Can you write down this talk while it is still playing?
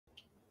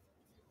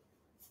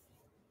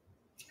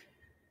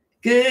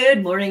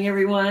Good morning,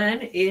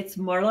 everyone. It's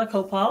Marla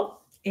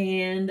Copal,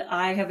 and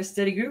I have a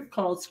study group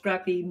called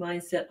Scrappy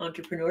Mindset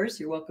Entrepreneurs.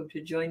 You're welcome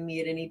to join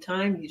me at any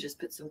time. You just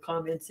put some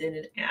comments in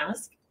and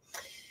ask.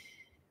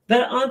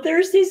 But on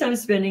Thursdays, I'm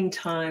spending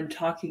time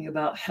talking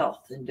about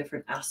health and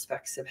different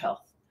aspects of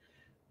health,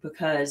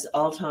 because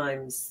all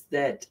times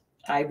that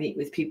I meet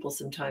with people,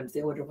 sometimes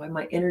they wonder why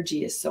my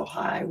energy is so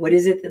high. What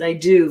is it that I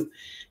do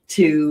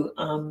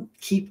to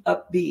keep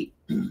upbeat?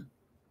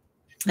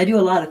 I do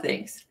a lot of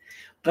things,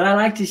 but I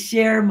like to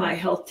share my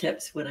health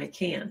tips when I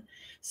can.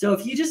 So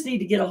if you just need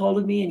to get a hold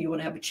of me and you want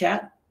to have a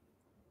chat,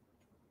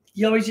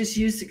 you always just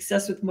use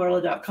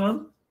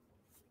successwithmarla.com.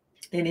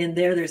 And in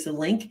there's a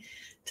link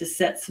to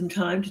set some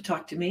time to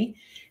talk to me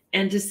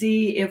and to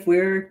see if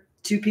we're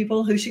two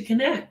people who should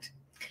connect.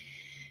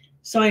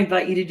 So I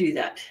invite you to do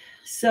that.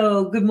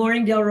 So good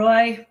morning,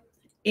 Delroy.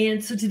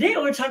 And so today I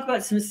want to talk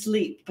about some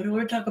sleep, but I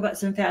want to talk about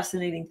some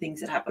fascinating things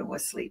that happen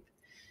with sleep.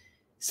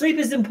 Sleep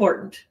is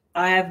important.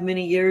 I have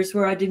many years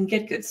where I didn't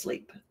get good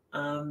sleep.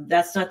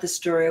 That's not the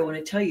story I want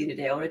to tell you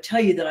today. I want to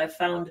tell you that I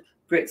found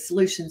great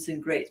solutions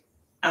and great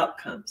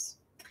outcomes.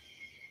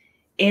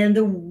 And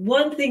the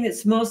one thing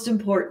that's most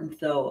important,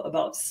 though,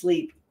 about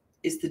sleep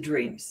is the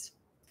dreams.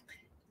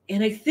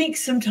 And I think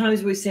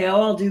sometimes we say,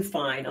 oh, I'll do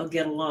fine, I'll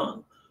get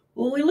along.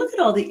 When we look at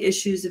all the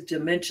issues of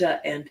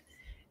dementia and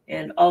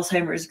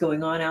Alzheimer's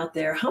going on out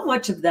there, how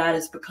much of that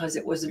is because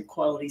it wasn't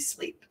quality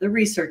sleep? The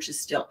research is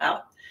still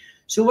out.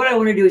 So what I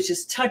want to do is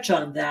just touch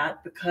on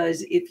that,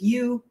 because if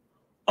you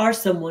are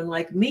someone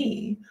like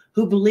me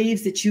who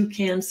believes that you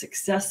can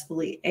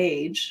successfully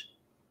age,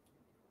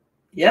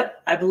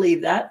 yep, I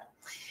believe that,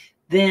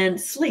 then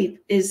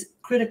sleep is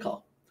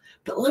critical.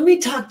 But let me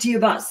talk to you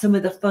about some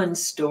of the fun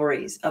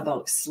stories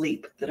about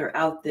sleep that are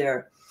out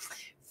there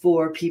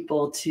for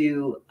people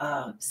to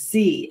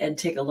see and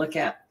take a look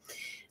at.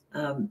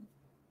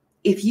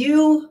 If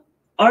you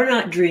are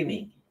not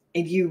dreaming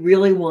and you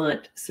really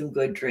want some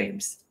good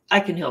dreams, I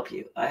can help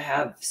you. I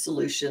have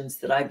solutions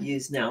that I've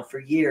used now for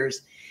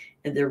years,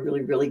 and they're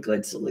really, really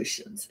good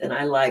solutions. And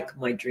I like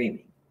my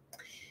dreaming.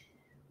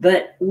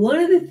 But one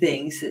of the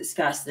things that's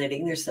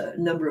fascinating, there's a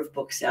number of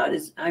books out,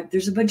 is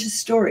there's a bunch of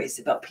stories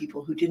about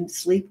people who didn't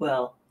sleep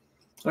well,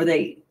 or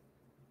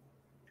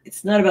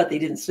it's not about they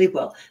didn't sleep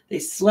well. They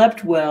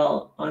slept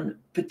well on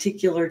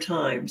particular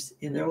times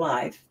in their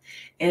life.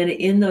 And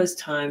in those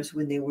times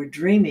when they were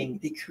dreaming,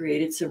 they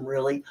created some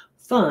really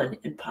fun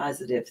and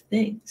positive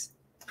things.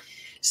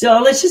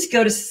 So let's just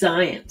go to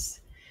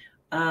science.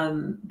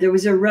 There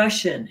was a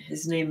Russian,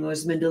 his name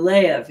was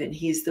Mendeleev, and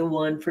he's the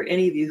one, for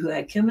any of you who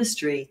had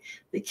chemistry,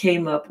 that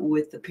came up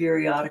with the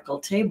periodical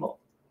table.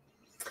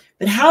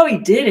 But how he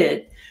did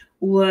it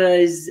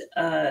was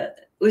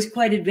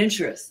quite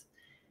adventurous.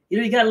 You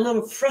know, he got a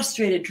little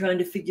frustrated trying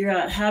to figure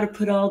out how to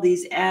put all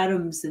these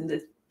atoms and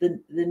the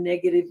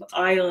negative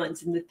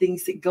ions and the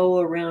things that go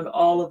around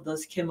all of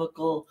those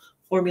chemical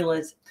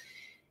formulas.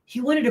 He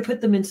wanted to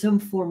put them in some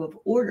form of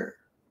order.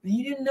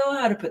 He didn't know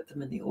how to put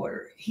them in the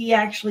order. He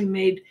actually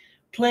made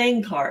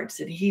playing cards,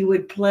 and he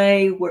would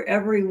play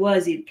wherever he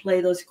was. He'd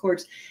play those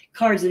cards,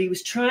 and he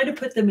was trying to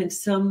put them in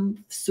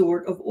some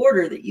sort of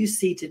order that you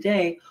see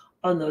today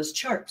on those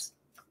charts.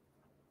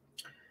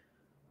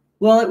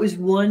 Well, it was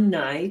one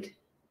night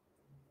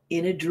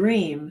in a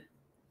dream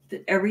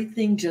that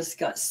everything just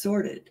got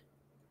sorted.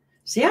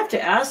 So you have to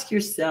ask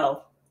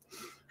yourself,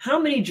 how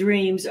many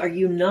dreams are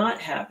you not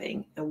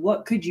having? And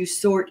what could you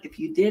sort if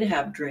you did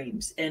have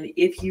dreams? And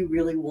if you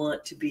really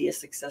want to be a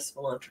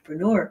successful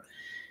entrepreneur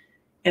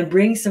and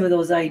bring some of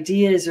those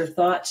ideas or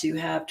thoughts you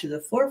have to the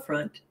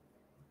forefront,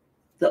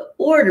 the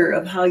order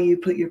of how you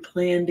put your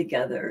plan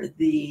together,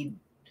 the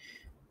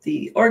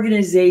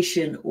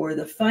organization or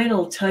the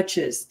final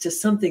touches to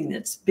something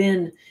that's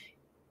been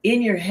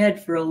in your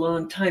head for a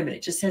long time and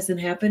it just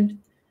hasn't happened,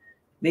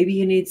 maybe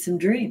you need some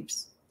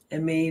dreams.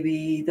 And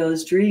maybe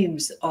those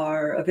dreams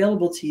are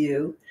available to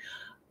you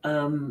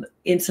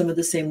in some of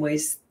the same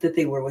ways that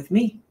they were with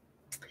me.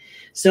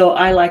 So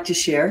I like to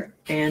share,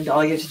 and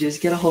all you have to do is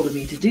get a hold of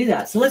me to do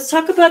that. So let's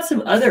talk about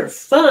some other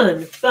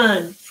fun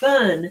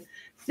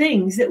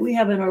things that we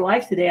have in our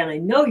life today. And I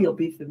know you'll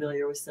be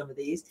familiar with some of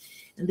these,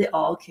 and they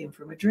all came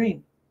from a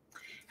dream.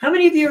 How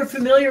many of you are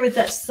familiar with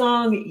that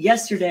song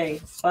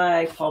Yesterday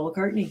by Paul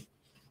McCartney?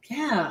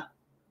 Yeah.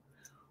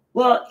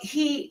 Well,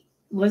 he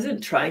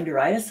wasn't trying to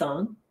write a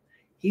song.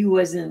 He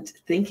wasn't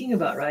thinking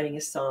about writing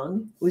a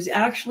song. It was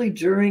actually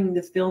during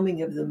the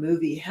filming of the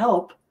movie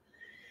Help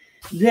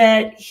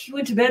that he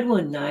went to bed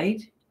one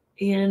night,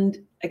 and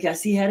I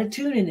guess he had a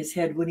tune in his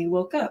head when he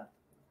woke up.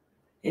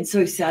 And so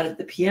he sat at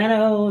the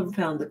piano and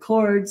found the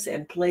chords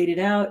and played it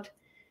out.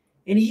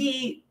 And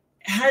he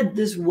had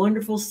this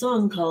wonderful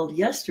song called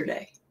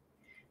Yesterday.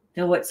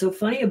 Now, what's so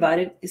funny about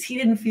it is he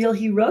didn't feel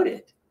he wrote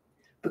it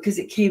because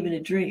it came in a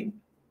dream.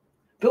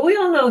 But we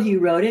all know he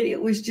wrote it. It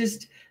was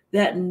just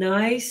that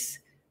nice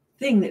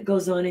thing that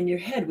goes on in your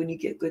head when you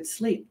get good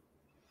sleep.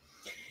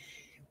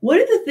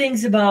 One of the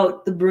things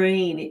about the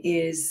brain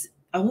is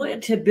I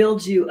want to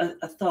build you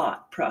a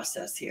thought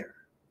process here.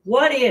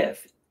 What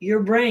if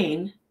your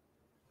brain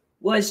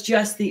was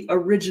just the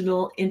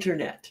original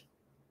internet.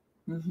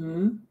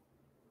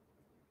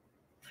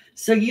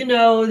 So you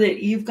know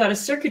that you've got a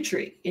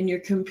circuitry in your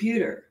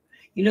computer.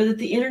 You know that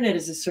the internet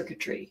is a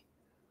circuitry.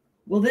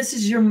 Well, this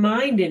is your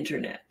mind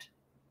internet.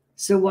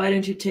 So why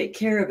don't you take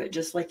care of it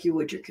just like you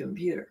would your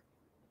computer?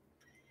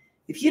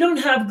 If you don't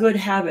have good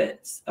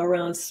habits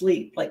around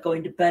sleep, like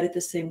going to bed at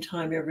the same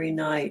time every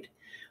night,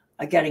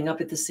 getting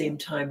up at the same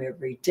time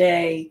every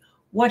day,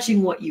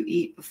 watching what you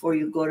eat before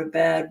you go to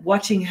bed,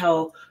 watching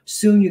how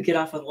soon you get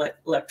off of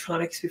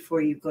electronics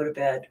before you go to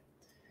bed,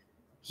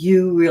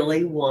 you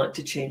really want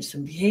to change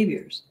some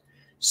behaviors.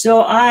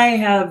 So I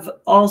have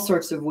all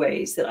sorts of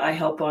ways that I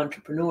help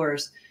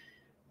entrepreneurs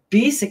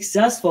be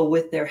successful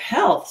with their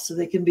health so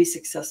they can be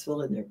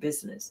successful in their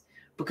business,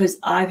 because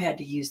I've had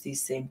to use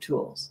these same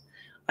tools.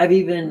 I've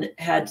even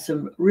had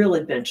some real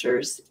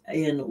adventures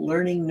in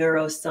learning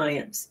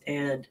neuroscience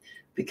and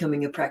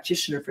becoming a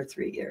practitioner for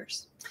 3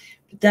 years.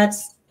 But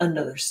that's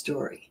another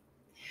story.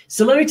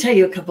 So let me tell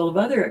you a couple of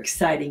other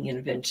exciting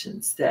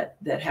inventions that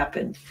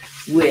happened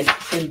with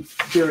and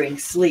during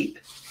sleep.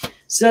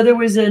 So there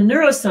was a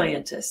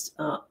neuroscientist,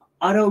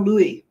 Otto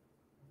Louis,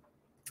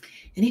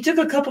 and he took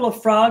a couple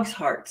of frogs'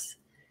 hearts,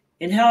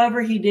 and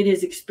however he did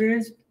his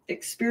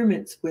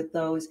experiments with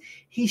those,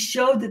 he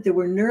showed that there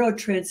were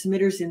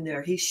neurotransmitters in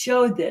there. He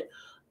showed that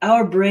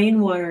our brain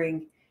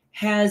wiring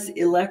has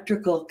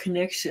electrical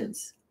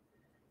connections.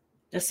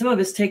 Now, some of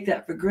us take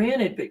that for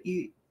granted, but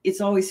it's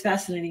always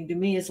fascinating to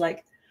me. It's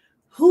like,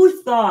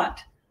 who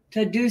thought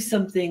to do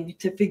something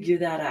to figure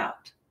that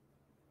out?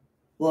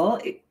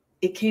 Well,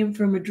 it came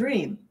from a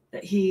dream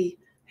that he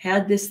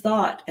had this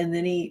thought, and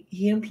then he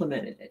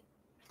implemented it.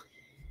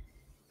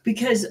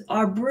 Because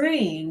our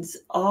brains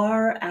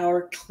are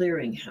our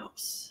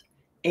clearinghouse,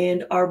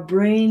 and our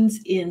brains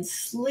in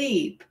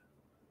sleep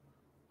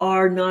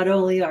are not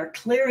only our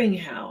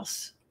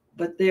clearinghouse,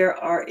 but they're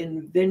our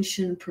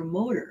invention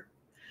promoter,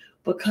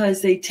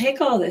 because they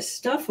take all this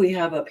stuff we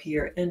have up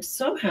here, and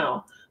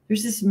somehow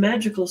there's this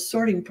magical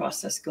sorting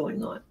process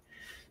going on.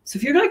 So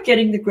if you're not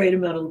getting the great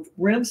amount of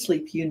REM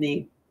sleep you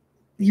need,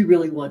 you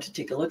really want to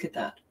take a look at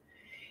that.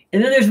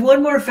 And then there's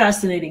one more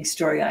fascinating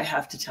story I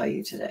have to tell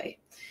you today.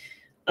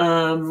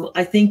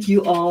 I think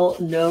you all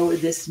know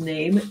this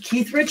name,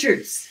 Keith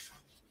Richards.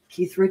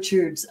 Keith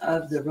Richards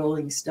of the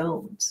Rolling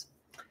Stones.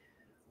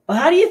 Well,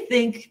 how do you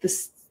think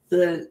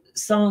the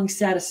song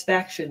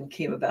Satisfaction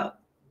came about?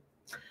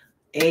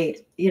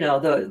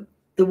 The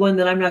one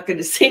that I'm not going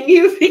to sing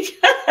you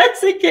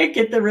because I can't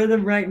get the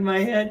rhythm right in my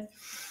head.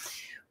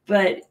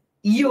 But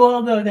you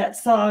all know that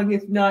song.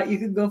 If not, you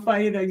can go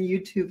find it on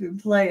YouTube and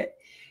play it.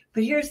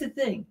 But here's the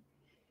thing.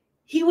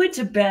 He went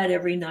to bed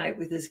every night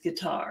with his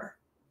guitar.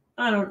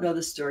 I don't know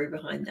the story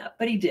behind that,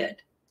 but he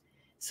did.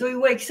 So he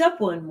wakes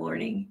up one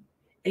morning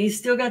and he's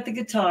still got the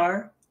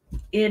guitar.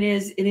 And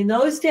in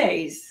those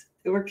days,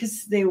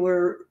 they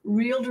were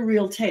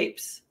reel-to-reel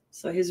tapes.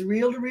 So his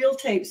reel-to-reel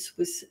tapes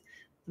the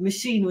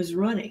machine was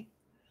running.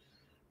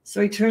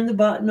 So he turned the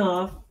button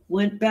off,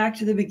 went back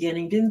to the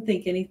beginning, didn't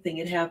think anything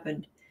had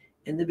happened.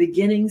 And the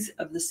beginnings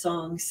of the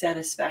song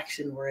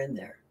Satisfaction were in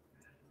there.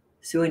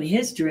 So in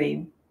his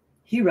dream,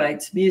 he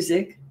writes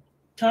music,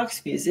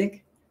 talks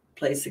music,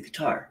 plays the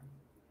guitar.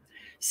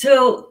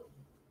 So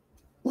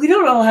we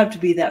don't all have to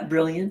be that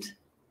brilliant,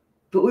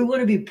 but we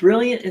want to be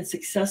brilliant and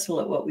successful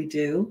at what we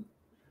do.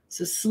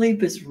 So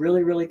sleep is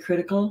really, really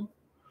critical.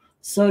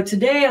 So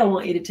today I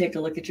want you to take a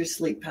look at your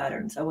sleep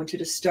patterns. I want you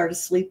to start a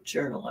sleep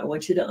journal. I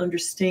want you to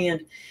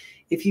understand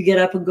if you get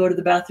up and go to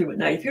the bathroom at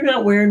night, if you're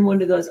not wearing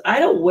one of those, I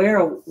don't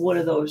wear one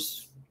of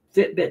those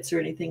Fitbits or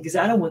anything because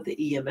I don't want the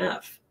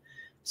EMF.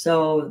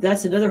 So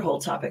that's another whole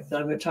topic that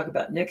I'm going to talk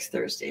about next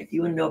Thursday. If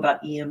you want to know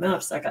about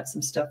EMFs, I got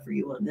some stuff for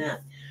you on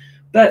that.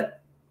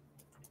 But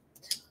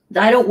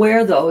I don't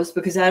wear those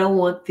because I don't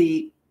want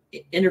the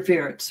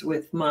interference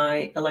with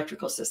my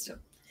electrical system.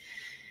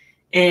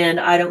 And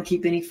I don't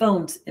keep any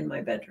phones in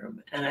my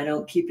bedroom, and I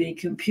don't keep any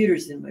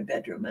computers in my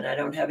bedroom, and I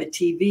don't have a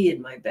TV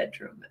in my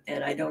bedroom,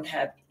 and I don't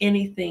have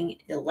anything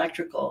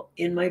electrical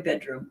in my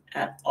bedroom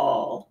at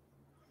all.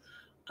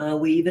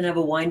 We even have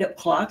a wind-up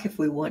clock if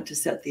we want to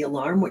set the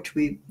alarm, which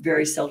we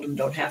very seldom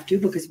don't have to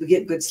because we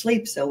get good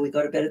sleep. So we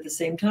go to bed at the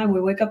same time.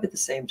 We wake up at the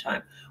same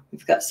time.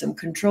 We've got some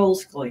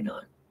controls going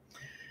on.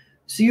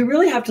 So you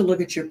really have to look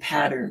at your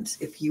patterns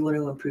if you want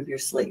to improve your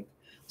sleep.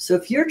 So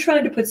if you're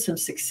trying to put some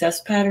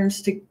success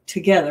patterns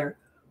together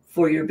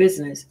for your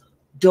business,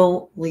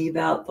 don't leave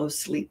out those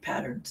sleep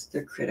patterns.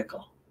 They're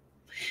critical.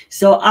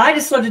 So I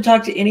just love to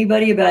talk to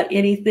anybody about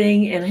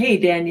anything. And hey,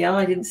 Danielle,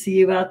 I didn't see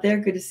you out there.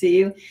 Good to see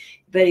you.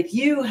 But if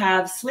you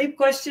have sleep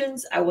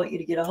questions, I want you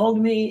to get a hold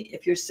of me.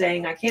 If you're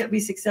saying, I can't be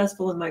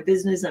successful in my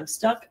business, I'm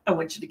stuck, I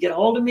want you to get a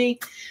hold of me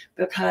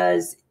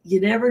because you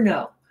never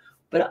know.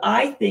 But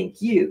I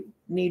think you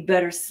need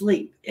better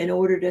sleep in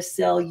order to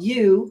sell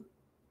you,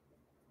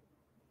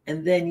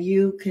 and then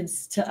you can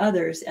to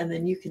others, and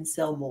then you can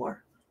sell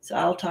more. So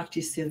I'll talk to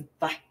you soon.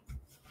 Bye.